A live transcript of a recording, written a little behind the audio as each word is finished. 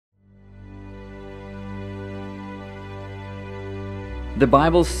The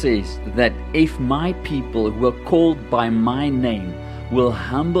Bible says that if my people who are called by my name will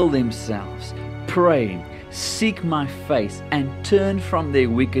humble themselves, pray, seek my face, and turn from their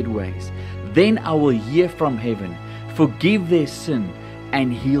wicked ways, then I will hear from heaven, forgive their sin,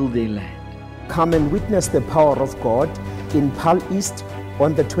 and heal their land. Come and witness the power of God in Paarl East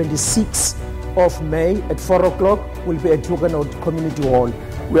on the 26th of May at 4 o'clock. We'll be at Huguenot Community Hall.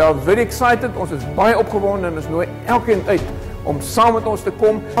 We are very excited. Ons is baie opgewonde en ons nooi elkeen uit om saam met ons te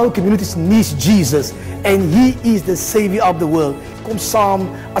kom. Our communities need Jesus and He is the Savior of the world. Kom saam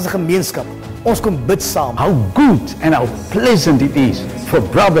as 'n gemeenskap. Ons kom bid saam. How good and how pleasant it is for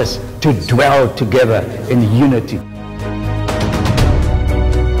brothers to dwell together in unity.